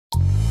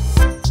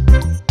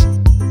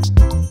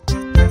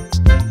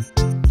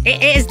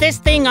Is this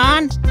thing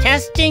on?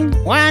 Testing,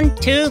 1,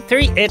 2,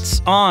 3.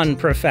 It's on,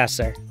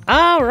 Professor.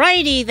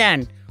 Alrighty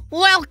then.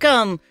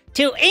 Welcome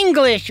to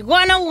English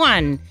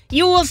 101.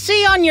 You will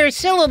see on your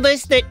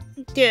syllabus that...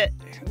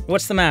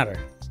 What's the matter?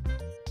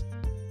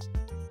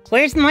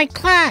 Where's my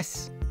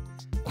class?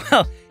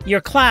 Well,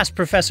 your class,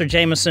 Professor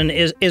Jameson,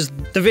 is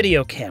the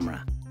video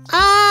camera.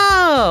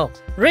 Oh,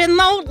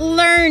 remote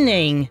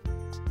learning.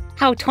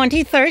 How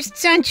 21st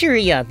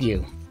century of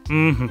you.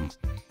 Mm-hmm.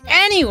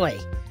 Anyway,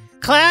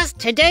 class,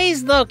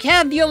 today's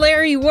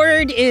vocabulary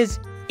word is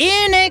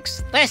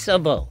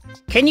inexpressible.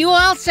 Can you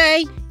all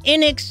say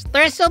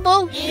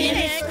inexpressible?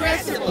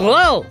 Inexpressible.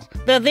 Whoa,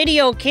 the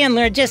video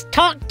camera just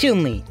talked to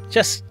me.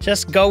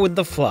 Just go with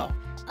the flow.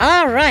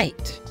 All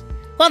right.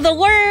 Well, the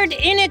word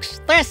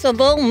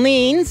inexpressible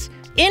means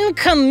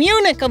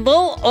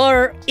incommunicable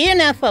or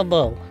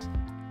ineffable.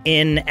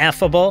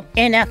 Ineffable?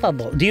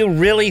 Ineffable. Do you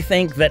really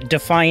think that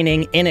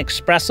defining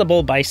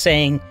inexpressible by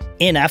saying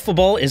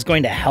ineffable is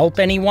going to help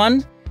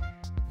anyone?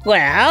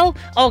 Well,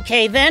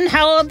 okay then,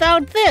 how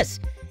about this?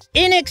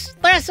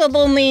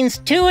 Inexpressible means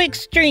too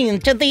extreme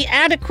to be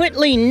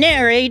adequately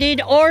narrated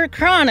or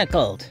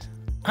chronicled.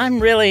 I'm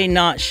really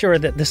not sure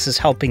that this is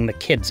helping the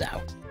kids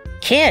out.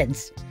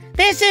 Kids?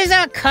 This is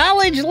a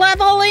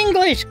college-level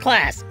English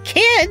class.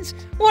 Kids?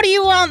 What do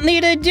you want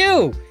me to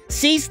do?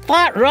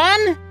 C-spot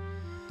run?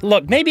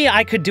 Look, maybe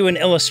I could do an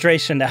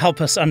illustration to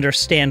help us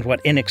understand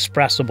what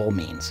inexpressible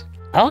means.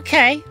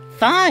 Okay,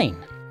 fine.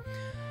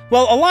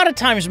 Well, a lot of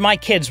times my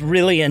kids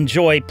really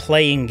enjoy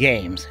playing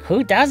games.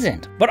 Who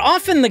doesn't? But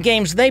often the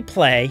games they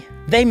play,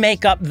 they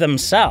make up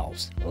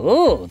themselves.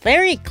 Ooh,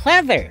 very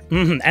clever.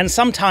 And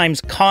sometimes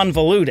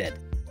convoluted.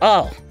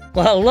 Oh,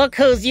 well, look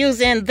who's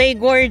using big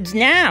words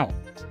now.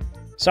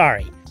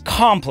 Sorry,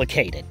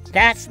 complicated.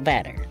 That's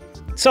better.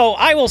 So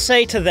I will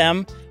say to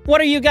them,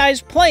 "What are you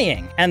guys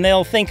playing?" And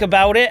they'll think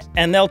about it,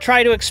 and they'll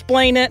try to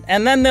explain it,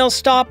 and then they'll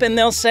stop and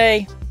they'll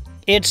say,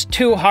 "It's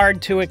too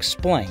hard to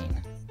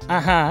explain."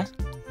 Uh-huh.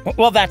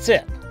 Well, that's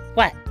it.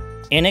 What?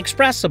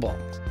 Inexpressible.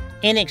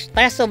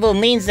 Inexpressible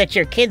means that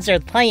your kids are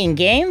playing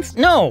games?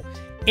 No,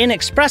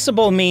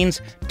 inexpressible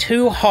means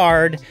too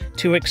hard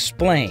to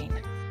explain.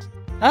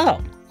 Oh,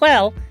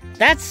 well,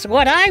 that's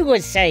what I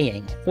was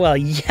saying. Well,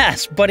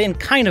 yes, but in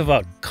kind of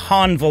a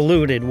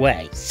convoluted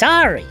way.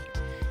 Sorry.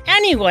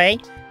 Anyway,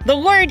 the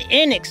word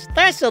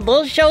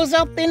inexpressible shows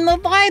up in the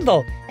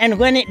Bible, and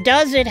when it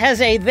does, it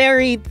has a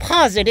very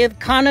positive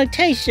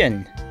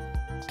connotation.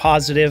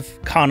 Positive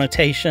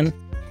connotation?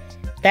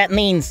 That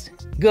means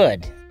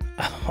good.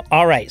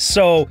 All right,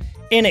 so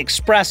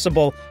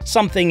inexpressible,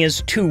 something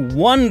is too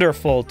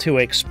wonderful to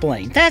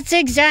explain. That's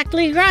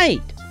exactly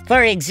right.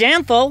 For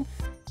example,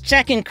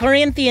 2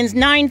 Corinthians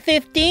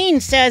 9:15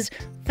 says,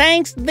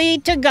 "Thanks be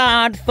to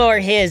God for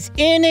his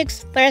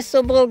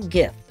inexpressible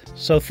gift."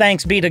 So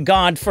thanks be to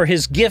God for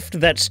his gift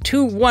that's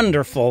too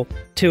wonderful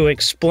to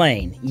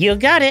explain. You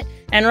got it.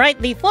 And right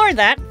before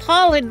that,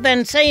 Paul had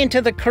been saying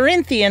to the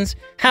Corinthians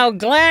how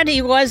glad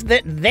he was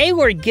that they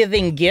were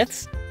giving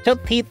gifts to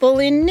people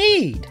in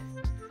need.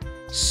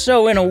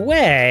 So in a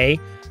way,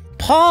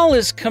 Paul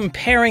is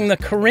comparing the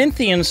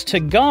Corinthians to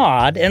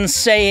God and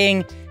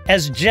saying,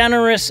 as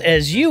generous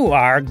as you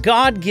are,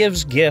 God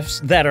gives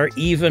gifts that are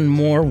even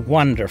more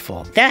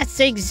wonderful. That's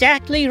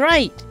exactly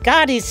right.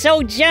 God is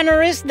so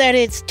generous that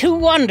it's too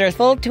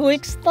wonderful to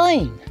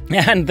explain.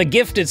 And the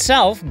gift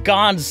itself,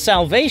 God's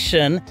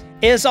salvation,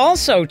 is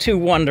also too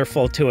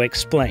wonderful to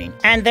explain.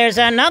 And there's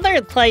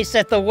another place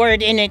that the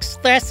word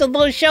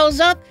inexpressible shows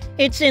up.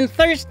 It's in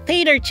 1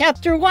 Peter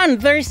chapter 1,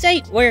 verse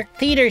 8, where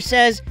Peter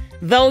says,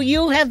 "Though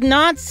you have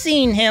not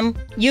seen him,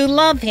 you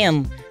love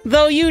him.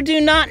 Though you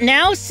do not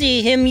now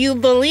see him, you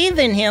believe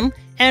in him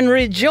and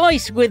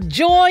rejoice with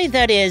joy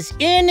that is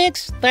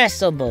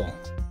inexpressible."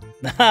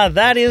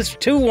 That is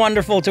too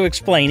wonderful to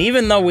explain.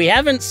 Even though we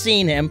haven't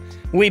seen him,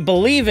 we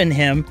believe in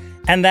him,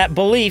 and that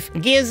belief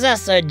gives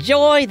us a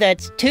joy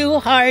that's too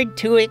hard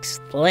to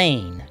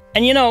explain.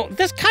 And you know,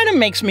 this kind of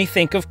makes me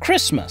think of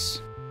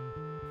Christmas.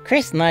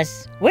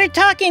 Christmas? We're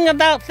talking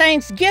about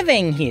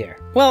Thanksgiving here.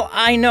 Well,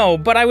 I know,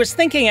 but I was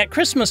thinking at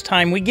Christmas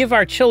time we give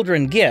our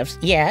children gifts.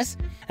 Yes.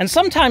 And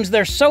sometimes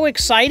they're so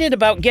excited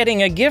about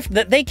getting a gift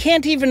that they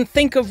can't even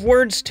think of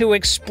words to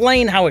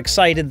explain how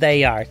excited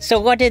they are. So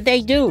what did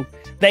they do?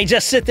 They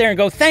just sit there and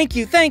go, "Thank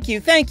you, thank you,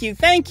 thank you,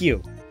 thank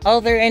you."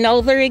 Over and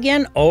over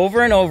again?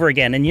 Over and over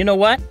again. And you know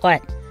what?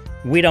 What?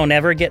 We don't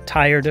ever get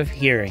tired of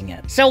hearing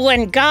it. So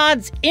when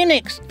God's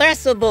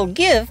inexpressible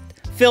gift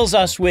fills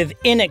us with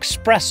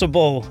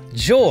inexpressible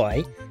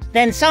joy,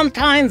 then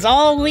sometimes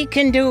all we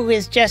can do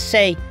is just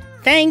say,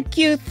 "Thank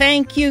you,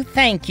 thank you,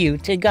 thank you"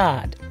 to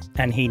God.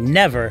 And he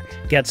never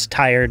gets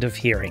tired of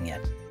hearing it.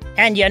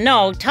 And you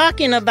know,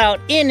 talking about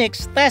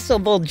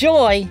inexpressible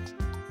joy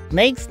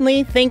makes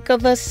me think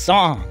of a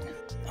song.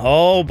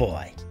 Oh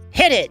boy.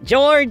 Hit it,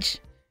 George.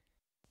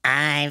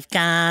 I've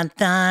got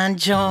the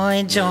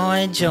joy,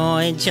 joy,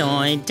 joy,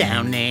 joy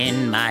down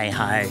in my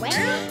heart.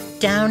 Where?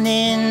 Down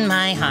in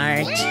my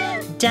heart.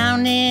 Where?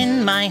 Down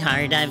in my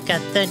heart, I've got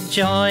the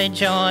joy,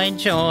 joy,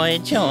 joy,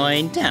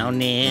 joy.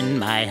 Down in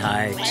my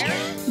heart,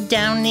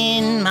 down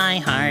in my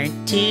heart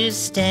to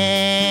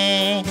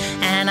stay.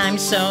 And I'm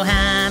so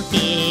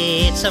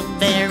happy, so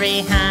very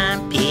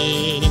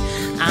happy.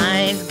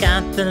 I've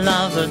got the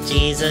love of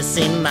Jesus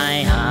in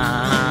my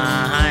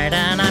heart.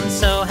 And I'm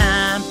so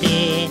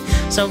happy,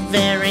 so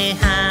very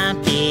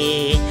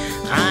happy.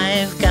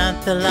 I've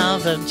got the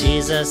love of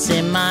Jesus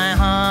in my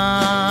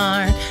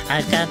heart.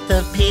 I've got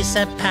the peace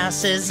that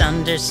passes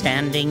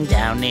understanding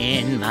down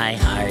in my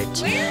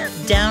heart.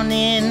 Down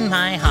in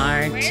my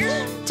heart.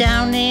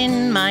 Down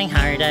in my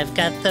heart. I've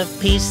got the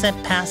peace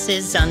that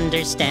passes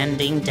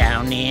understanding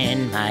down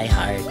in my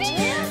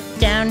heart.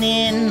 Down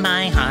in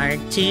my heart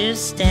to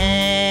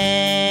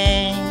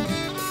stay.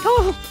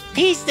 Oh,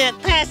 peace that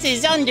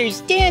passes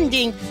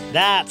understanding.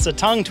 That's a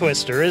tongue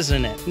twister,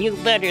 isn't it? You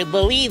better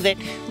believe it.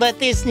 But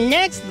this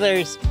next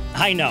verse,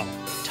 I know.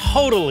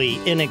 Totally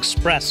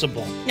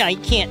inexpressible. I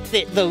can't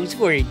fit those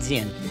words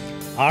in.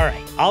 All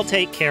right, I'll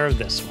take care of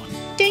this one.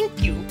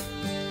 Thank you.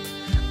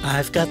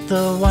 I've got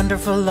the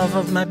wonderful love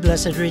of my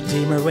blessed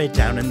Redeemer way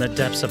down in the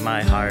depths of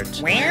my heart.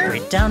 Where?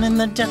 Way down in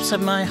the depths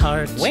of my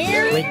heart.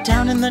 Where? Way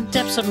down in the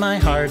depths of my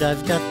heart.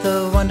 I've got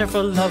the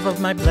wonderful love of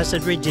my blessed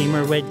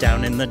Redeemer way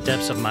down in the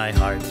depths of my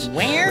heart.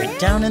 Where? Way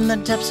down in the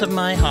depths of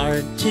my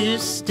heart to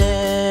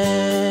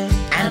stay.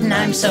 And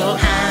I'm so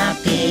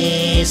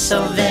happy,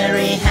 so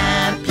very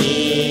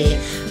happy.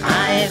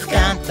 I've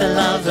got the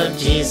love of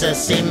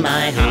Jesus in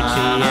my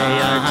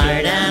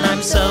heart. And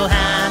I'm so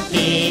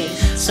happy,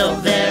 so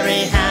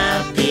very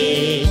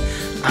happy.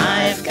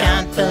 I've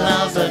got the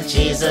love of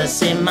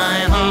Jesus in my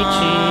heart.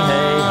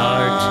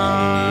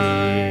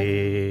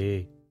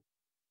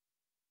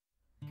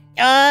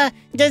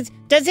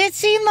 Does it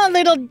seem a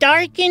little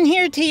dark in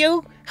here to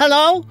you?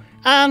 Hello?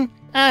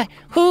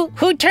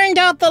 Who turned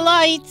out the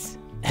lights?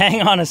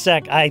 Hang on a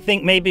sec. I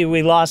think maybe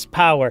we lost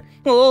power.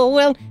 Oh,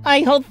 well,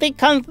 I hope it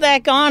comes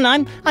back on.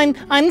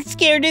 I'm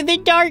scared of the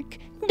dark.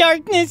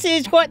 Darkness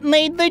is what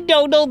made the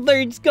dodo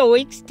birds go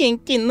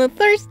extinct in the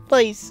first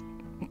place.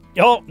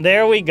 Oh,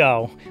 there we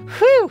go.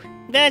 Whew,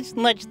 that's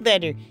much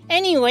better.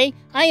 Anyway,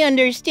 I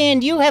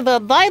understand you have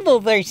a Bible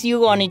verse you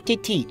wanted to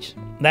teach.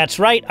 That's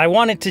right. I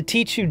wanted to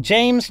teach you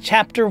James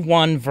chapter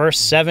 1, verse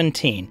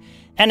 17.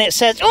 And it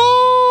says,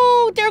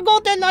 Oh, there go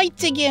the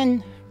lights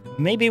again.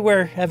 Maybe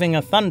we're having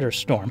a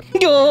thunderstorm.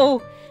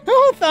 Oh,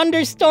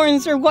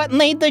 thunderstorms are what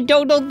made the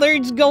dodo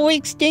birds go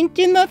extinct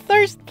in the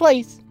first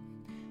place.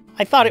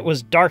 I thought it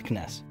was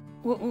darkness.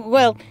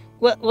 Well,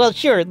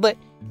 sure, but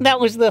that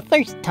was the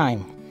first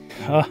time.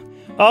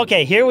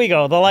 Okay, here we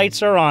go. The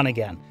lights are on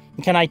again.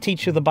 Can I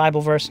teach you the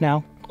Bible verse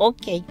now?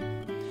 Okay.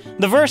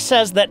 The verse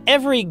says that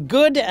every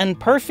good and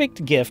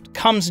perfect gift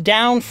comes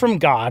down from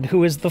God,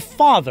 who is the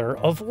Father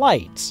of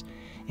lights,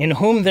 in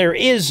whom there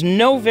is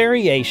no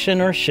variation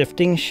or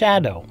shifting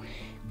shadow.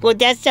 Well,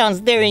 that sounds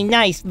very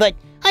nice, but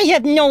I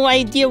have no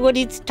idea what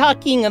it's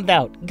talking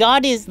about.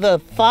 God is the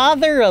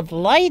Father of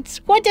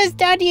lights? What does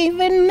that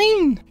even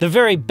mean? The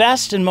very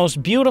best and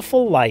most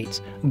beautiful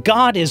lights.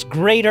 God is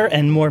greater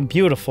and more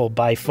beautiful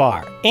by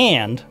far,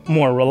 and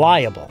more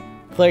reliable.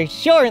 For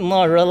sure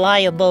more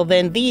reliable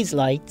than these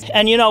lights.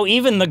 And you know,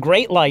 even the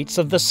great lights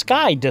of the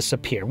sky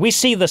disappear. We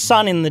see the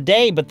sun in the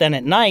day, but then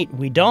at night,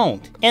 we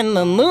don't. And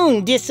the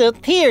moon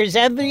disappears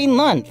every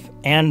month.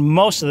 And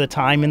most of the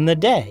time in the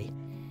day.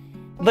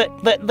 But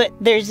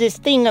there's this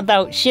thing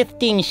about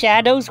shifting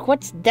shadows.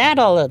 What's that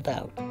all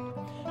about?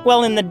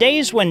 Well, in the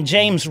days when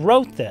James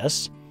wrote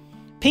this,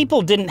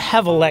 people didn't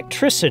have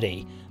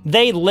electricity.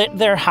 They lit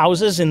their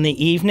houses in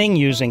the evening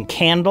using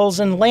candles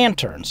and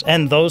lanterns,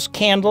 and those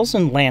candles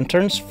and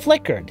lanterns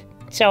flickered.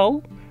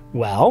 So?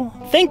 Well,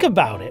 think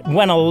about it.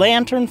 When a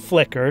lantern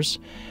flickers,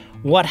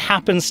 what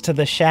happens to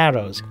the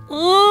shadows?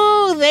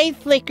 Ooh, they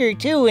flicker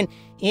too, and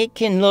it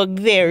can look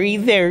very,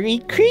 very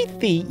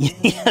creepy.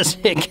 Yes,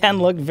 it can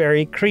look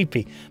very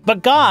creepy.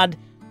 But God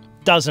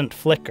doesn't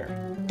flicker.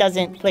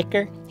 Doesn't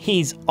flicker?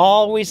 He's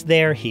always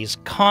there. He's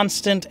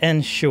constant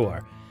and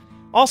sure.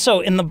 Also,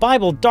 in the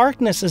Bible,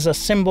 darkness is a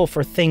symbol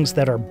for things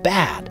that are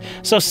bad.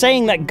 So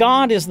saying that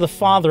God is the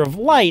Father of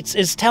lights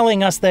is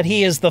telling us that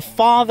He is the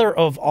Father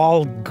of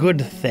all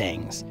good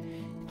things.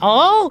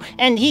 Oh,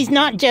 and He's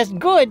not just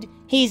good,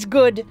 He's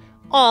good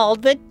all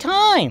the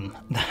time.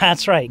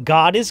 That's right.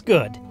 God is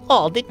good.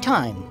 All the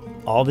time.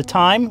 All the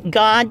time?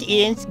 God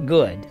is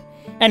good.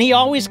 And He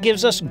always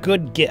gives us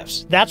good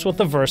gifts. That's what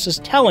the verse is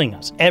telling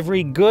us.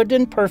 Every good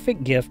and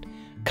perfect gift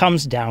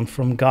comes down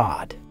from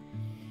God.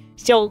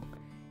 So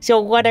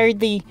what are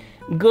the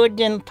good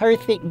and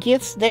perfect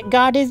gifts that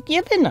God has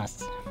given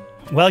us?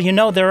 Well, you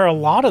know, there are a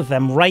lot of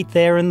them right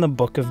there in the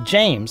book of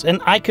James, and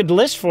I could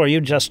list for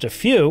you just a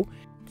few.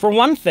 For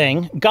one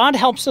thing, God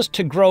helps us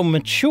to grow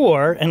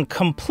mature and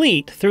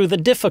complete through the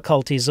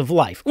difficulties of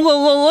life.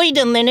 Well, wait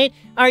a minute.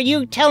 Are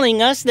you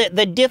telling us that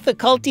the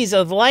difficulties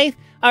of life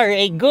are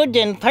a good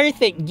and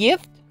perfect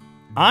gift?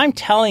 I'm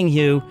telling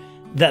you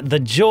that the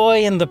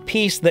joy and the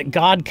peace that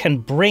God can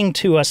bring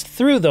to us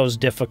through those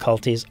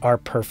difficulties are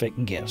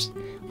perfect gifts.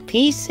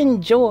 Peace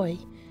and joy.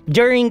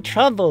 during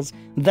troubles.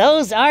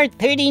 Those are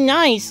pretty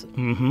nice.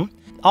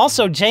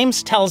 Also,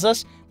 James tells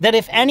us that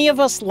if any of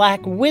us lack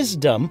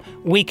wisdom,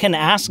 we can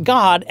ask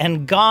God,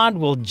 and God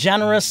will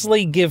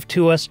generously give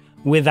to us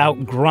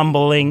without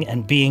grumbling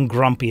and being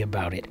grumpy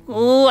about it.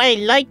 Oh, I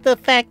like the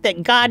fact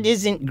that God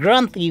isn't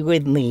grumpy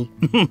with me.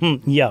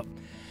 Yup.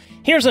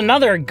 Here's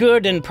another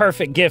good and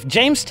perfect gift.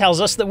 James tells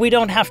us that we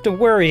don't have to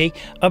worry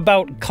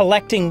about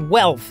collecting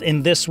wealth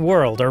in this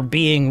world or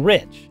being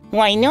rich.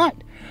 Why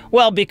not?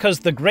 Well,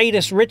 because the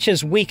greatest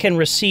riches we can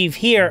receive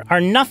here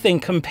are nothing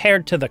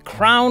compared to the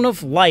crown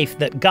of life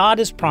that God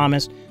has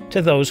promised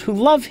to those who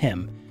love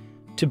Him,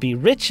 to be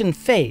rich in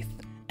faith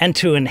and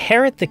to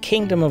inherit the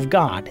kingdom of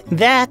God.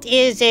 That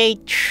is a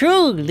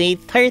truly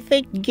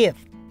perfect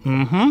gift.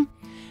 And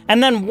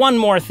then one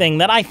more thing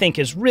that I think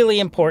is really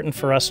important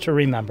for us to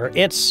remember.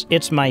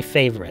 It's my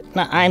favorite.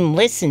 I'm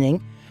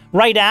listening.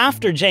 Right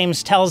after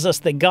James tells us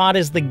that God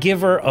is the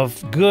giver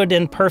of good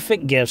and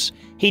perfect gifts,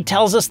 he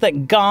tells us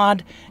that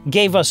God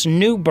gave us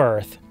new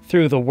birth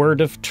through the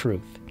word of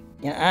truth.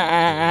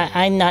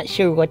 I'm not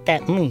sure what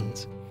that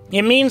means.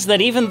 It means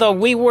that even though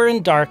we were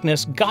in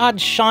darkness,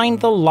 God shined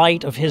the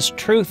light of His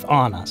truth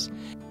on us.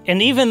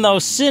 And even though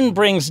sin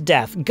brings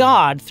death,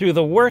 God, through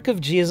the work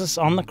of Jesus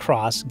on the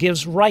cross,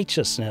 gives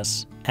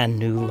righteousness and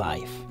new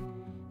life.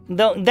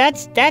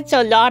 That's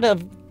a lot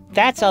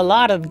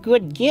of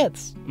good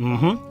gifts.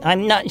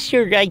 I'm not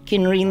sure I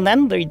can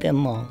remember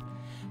them all.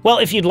 Well,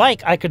 if you'd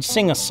like, I could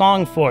sing a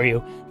song for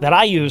you that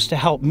I use to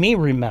help me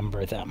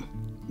remember them.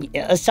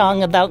 A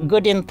song about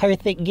good and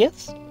perfect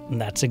gifts? And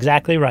that's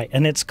exactly right.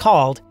 And it's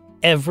called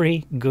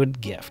Every Good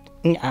Gift.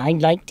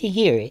 I'd like to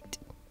hear it.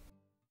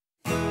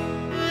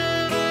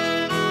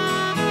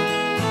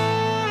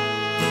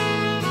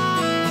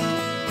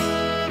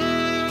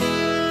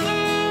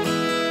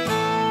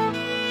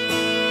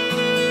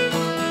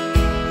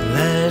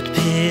 Let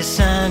peace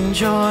and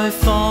joy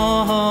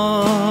fall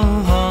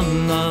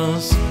on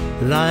us,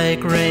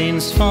 like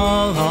rains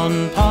fall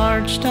on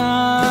parched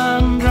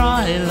and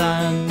dry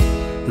land.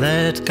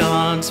 Let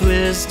God's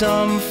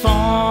wisdom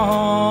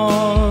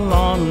fall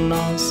on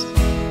us,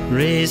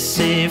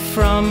 receive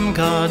from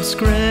God's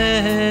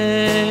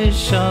gracious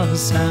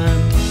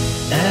hand.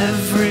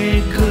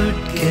 Every good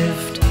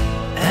gift,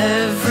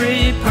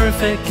 every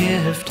perfect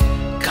gift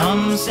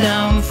comes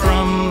down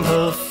from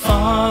the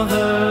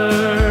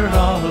Father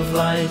of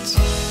lights.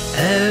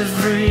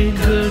 Every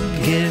good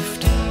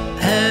gift,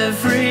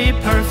 every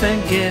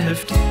perfect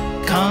gift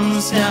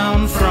comes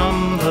down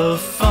from the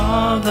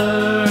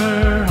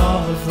Father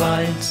of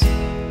lights.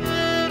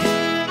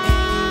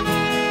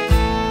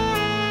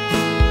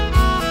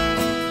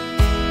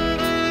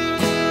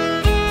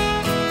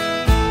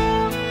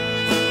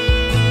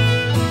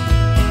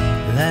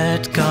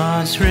 Let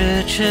God's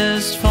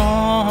riches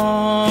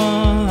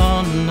fall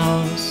on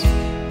us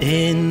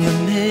in the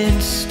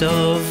midst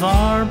of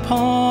our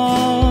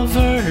poverty.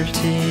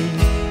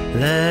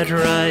 Let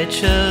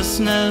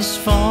righteousness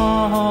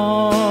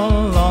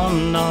fall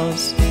on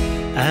us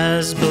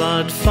as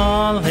blood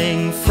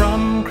falling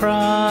from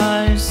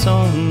Christ's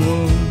own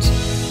wounds.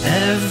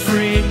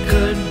 Every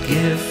good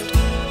gift,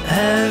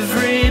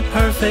 every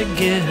perfect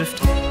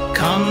gift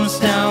comes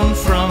down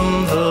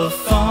from the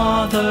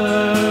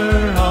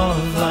Father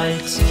of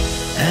lights.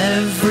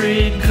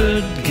 Every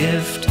good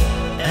gift,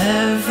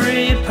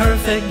 every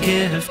perfect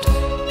gift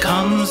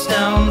comes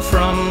down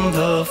from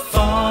the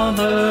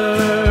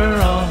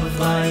Father of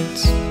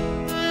lights.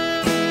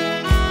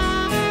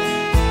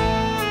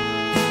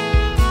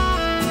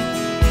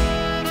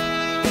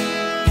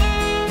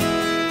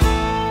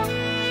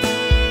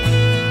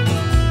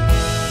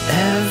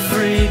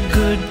 Every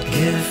good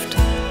gift,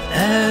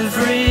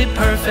 every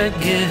perfect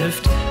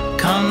gift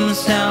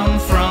comes down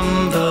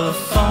from the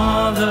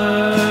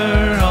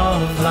Father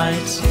of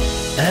lights.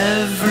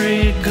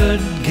 Every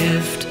good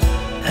gift,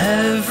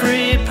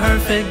 every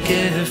perfect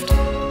gift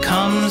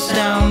comes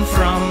down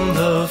from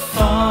the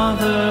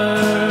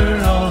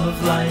Father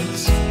of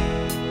lights.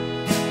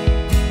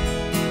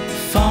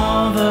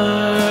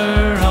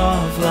 Father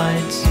of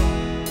lights.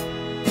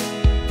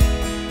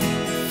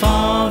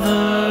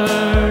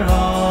 Father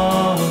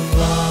of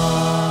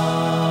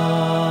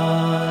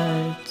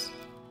lights.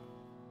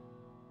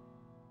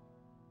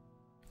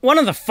 One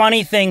of the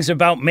funny things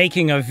about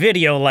making a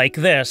video like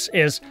this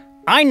is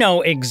I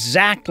know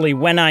exactly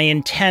when I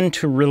intend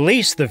to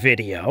release the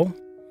video,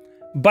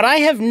 but I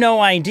have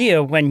no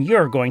idea when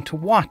you're going to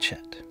watch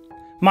it.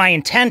 My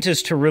intent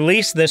is to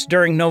release this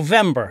during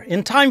November,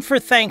 in time for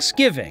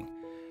Thanksgiving.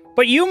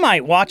 But you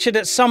might watch it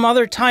at some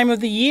other time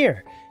of the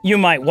year. You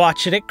might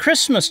watch it at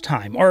Christmas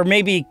time, or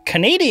maybe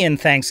Canadian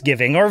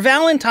Thanksgiving, or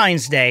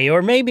Valentine's Day,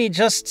 or maybe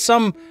just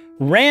some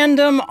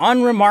random,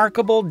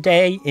 unremarkable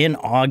day in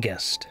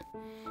August.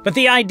 But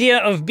the idea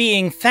of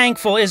being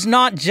thankful is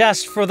not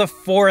just for the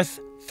fourth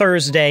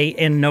Thursday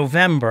in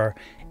November.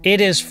 It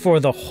is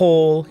for the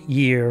whole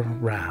year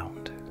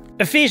round.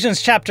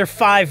 Ephesians chapter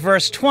 5,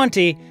 verse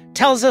 20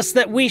 tells us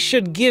that we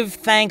should give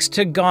thanks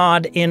to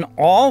God in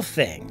all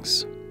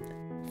things,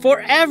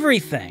 for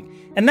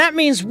everything. And that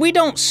means we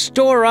don't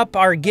store up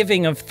our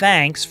giving of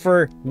thanks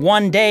for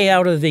one day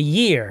out of the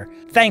year.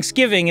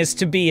 Thanksgiving is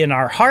to be in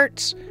our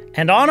hearts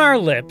and on our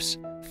lips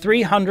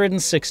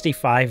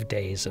 365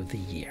 days of the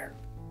year.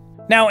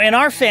 Now, in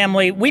our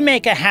family, we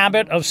make a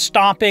habit of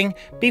stopping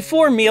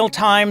before meal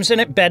times and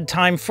at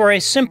bedtime for a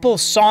simple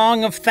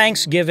song of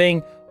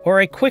thanksgiving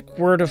or a quick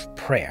word of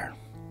prayer.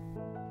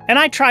 And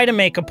I try to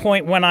make a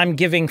point when I'm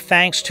giving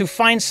thanks to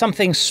find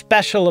something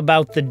special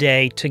about the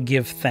day to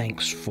give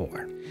thanks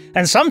for.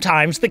 And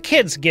sometimes the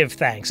kids give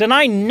thanks, and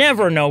I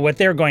never know what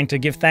they're going to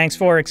give thanks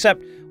for,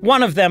 except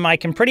one of them I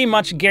can pretty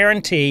much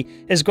guarantee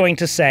is going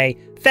to say,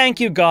 "Thank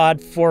you,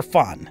 God, for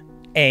fun.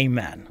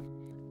 Amen."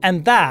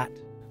 And that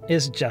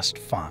is just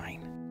fine.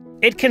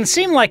 It can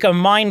seem like a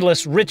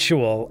mindless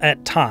ritual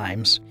at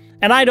times,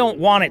 and I don't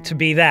want it to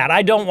be that.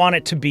 I don't want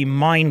it to be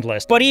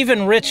mindless. But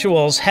even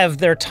rituals have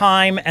their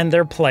time and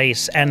their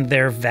place and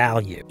their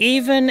value.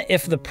 Even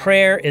if the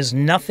prayer is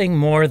nothing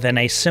more than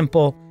a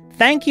simple,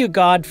 "Thank you,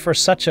 God, for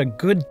such a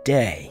good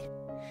day."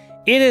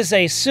 It is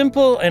a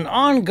simple and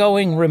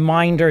ongoing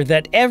reminder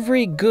that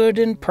every good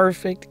and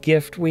perfect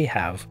gift we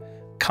have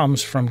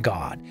comes from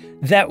God,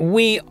 that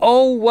we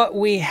owe what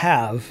we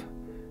have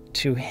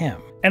to Him.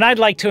 And I'd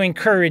like to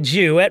encourage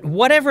you, at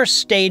whatever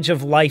stage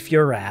of life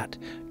you're at,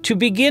 to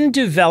begin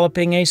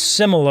developing a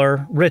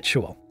similar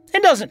ritual.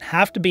 It doesn't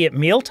have to be at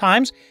meal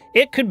times.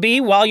 It could be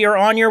while you're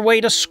on your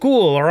way to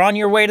school or on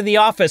your way to the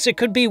office. It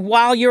could be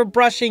while you're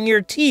brushing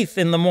your teeth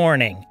in the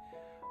morning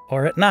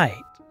or at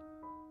night.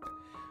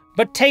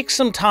 But take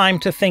some time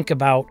to think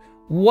about,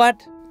 what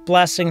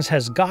blessings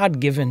has God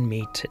given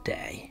me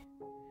today?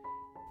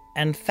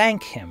 And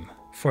thank Him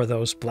for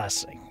those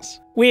blessings.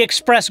 We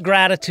express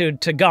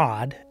gratitude to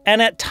God,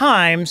 and at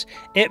times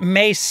it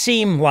may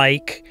seem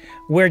like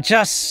we're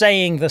just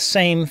saying the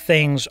same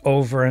things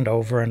over and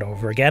over and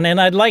over again. And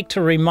I'd like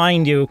to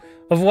remind you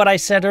of what I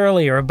said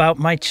earlier about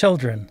my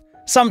children.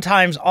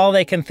 Sometimes all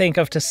they can think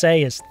of to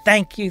say is,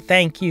 "Thank you,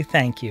 thank you,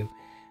 thank you."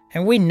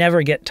 And we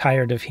never get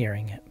tired of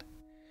hearing it.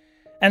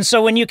 And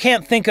so when you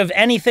can't think of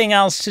anything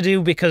else to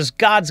do because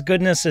God's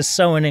goodness is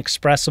so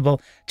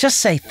inexpressible, just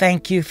say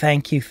thank you,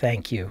 thank you,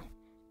 thank you.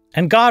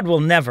 And God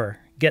will never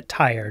get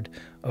tired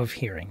of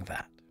hearing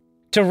that.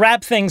 To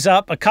wrap things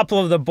up, a couple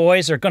of the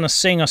boys are going to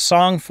sing a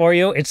song for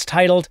you. It's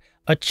titled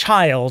 "A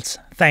Child's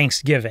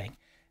Thanksgiving."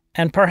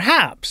 And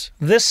perhaps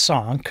this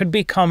song could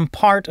become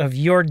part of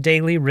your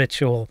daily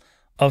ritual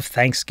of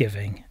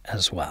Thanksgiving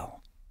as well.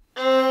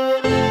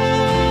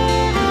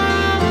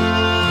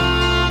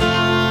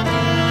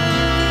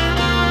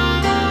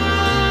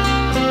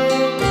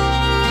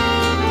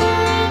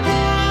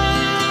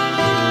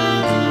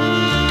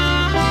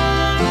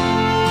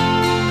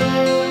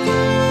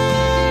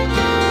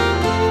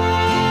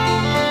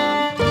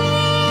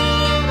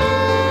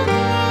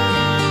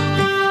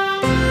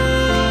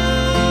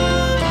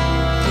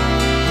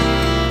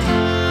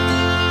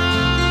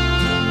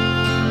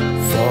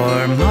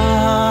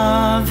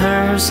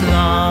 Mother's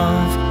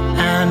love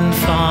and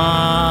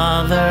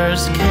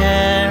father's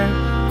care,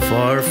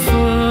 for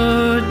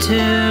food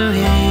to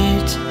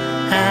eat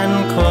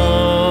and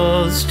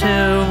clothes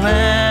to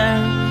wear,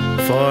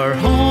 for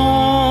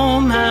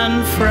home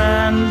and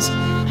friends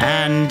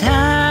and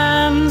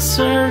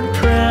answered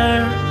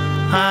prayer,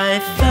 I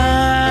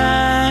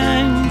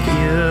thank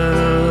you,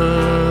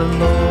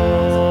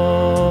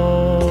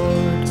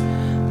 Lord.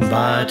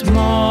 But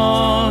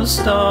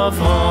most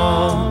of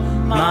all,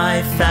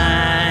 my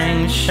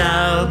thanks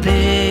shall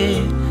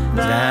be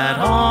that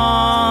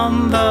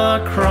on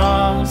the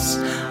cross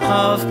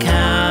of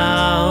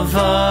Calvary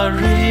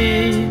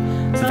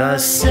the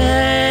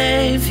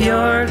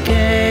Savior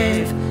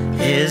gave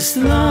His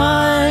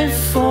life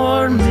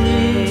for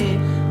me.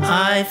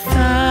 I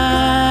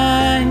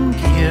thank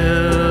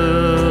you,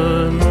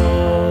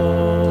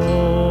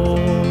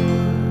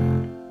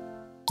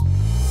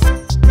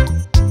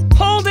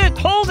 Lord.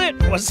 Hold it!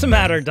 What's the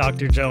matter,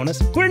 Dr.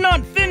 Jonas? We're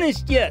not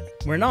finished yet.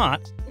 We're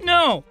not?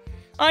 No.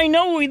 I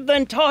know we've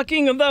been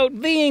talking about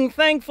being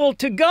thankful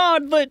to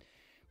God, but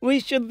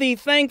we should be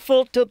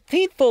thankful to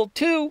people,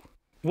 too.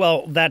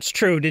 Well, that's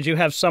true. Did you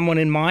have someone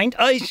in mind?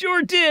 I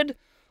sure did.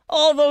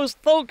 All those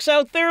folks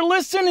out there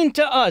listening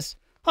to us.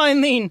 I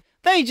mean,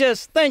 they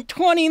just spent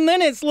 20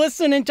 minutes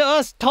listening to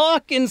us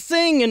talk and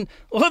sing, and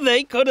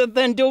they could have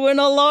been doing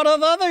a lot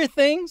of other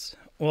things.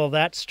 Well,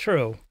 that's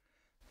true.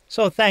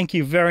 So thank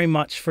you very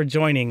much for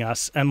joining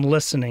us and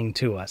listening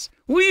to us.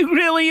 We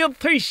really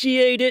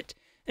appreciate it.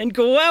 And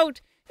go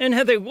out and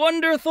have a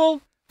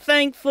wonderful,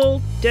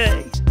 thankful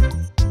day.